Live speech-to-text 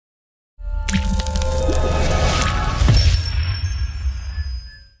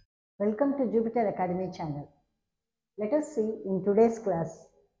Welcome to Jupiter Academy channel. Let us see in today's class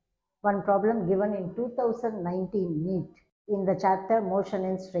one problem given in 2019 NEET in the chapter Motion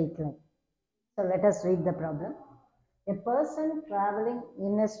in Straight Line. So let us read the problem. A person traveling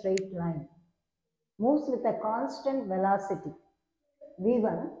in a straight line moves with a constant velocity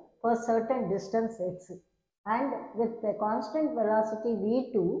v1 for certain distance x and with a constant velocity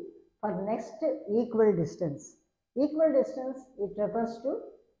v2 for next equal distance. Equal distance, it refers to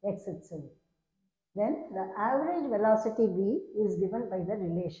x itself. Then the average velocity v is given by the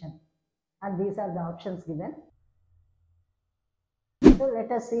relation, and these are the options given. So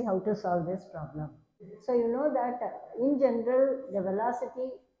let us see how to solve this problem. So you know that in general the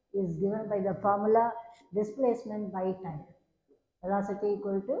velocity is given by the formula displacement by time. Velocity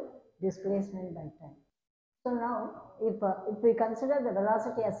equal to displacement by time. So now if we consider the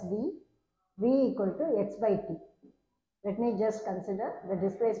velocity as v equal to x by t. Let me just consider the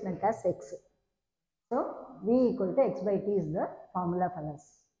displacement as x. So v equal to x by t is the formula for us.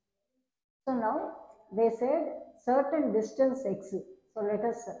 So now they said certain distance x. So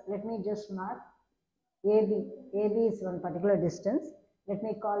let me just mark AB. AB is one particular distance. Let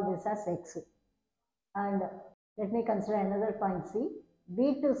me call this as x. And let me consider another point C.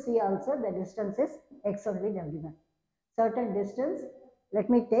 B to C also the distance is x only they have given. Certain distance, let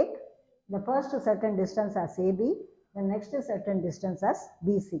me take the first certain distance as AB, the next certain distance as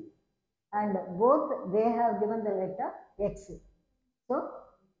BC. And both they have given the letter x. So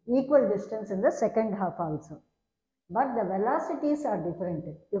equal distance in the second half also. But the velocities are different.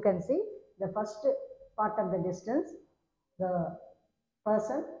 You can see the first part of the distance, the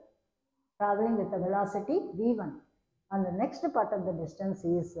person traveling with the velocity v1, and the next part of the distance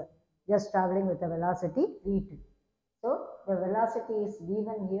is just traveling with the velocity v2. So the velocity is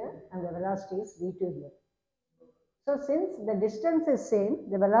v1 here and the velocity is v2 here. So since the distance is same,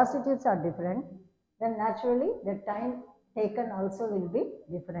 the velocities are different, then naturally the time taken also will be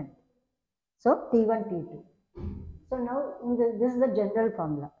different. So t1, t2. So now this is the general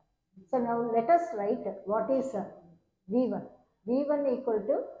formula. So now let us write what is v1. v1 equal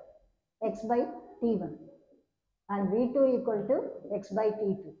to x by t1 and v2 equal to x by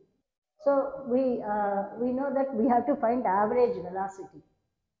t2. So we know that we have to find average velocity.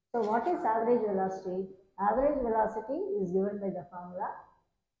 So what is average velocity? Average velocity is given by the formula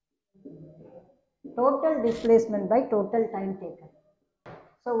total displacement by total time taken.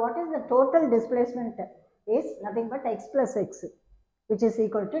 So what is the total displacement is nothing but x plus x, which is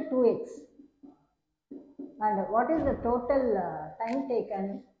equal to 2x. And what is the total time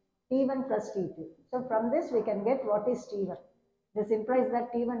taken? T1 plus T2. So from this we can get what is T1. This implies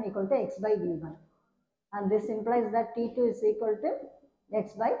that T1 equal to x by v1. And this implies that T2 is equal to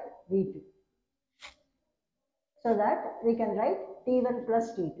x by v2. So that we can write T1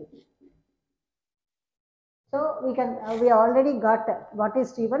 plus T2. So we already got what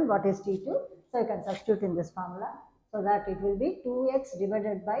is T1, what is T2. So you can substitute in this formula. So that it will be 2x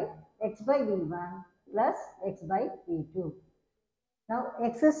divided by x by v1 plus x by v2. Now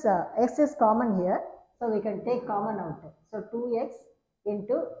x is common here. So we can take common out. So 2x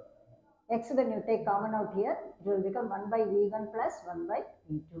into x, when you take common out here, it will become 1 by v1 plus 1 by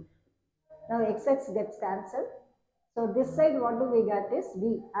v2. Now x gets cancelled. So this side what do we get is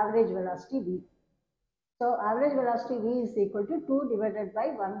v, average velocity v. So average velocity v is equal to 2 divided by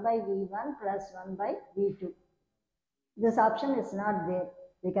 1 by v1 plus 1 by v2. This option is not there.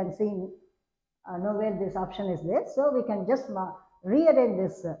 We can see nowhere this option is there. So we can just rearrange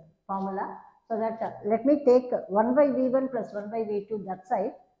this formula. So that let me take 1 by v1 plus 1 by v2 that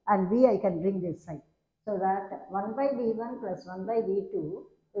side, and v I can bring this side. So that 1 by v1 plus 1 by v2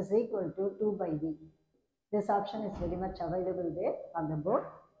 is equal to 2 by v. This option is very much available there on the board,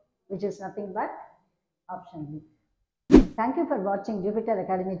 which is nothing but option B. Thank you for watching Jupiter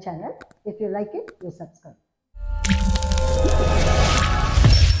Academy channel. If you like it, you subscribe.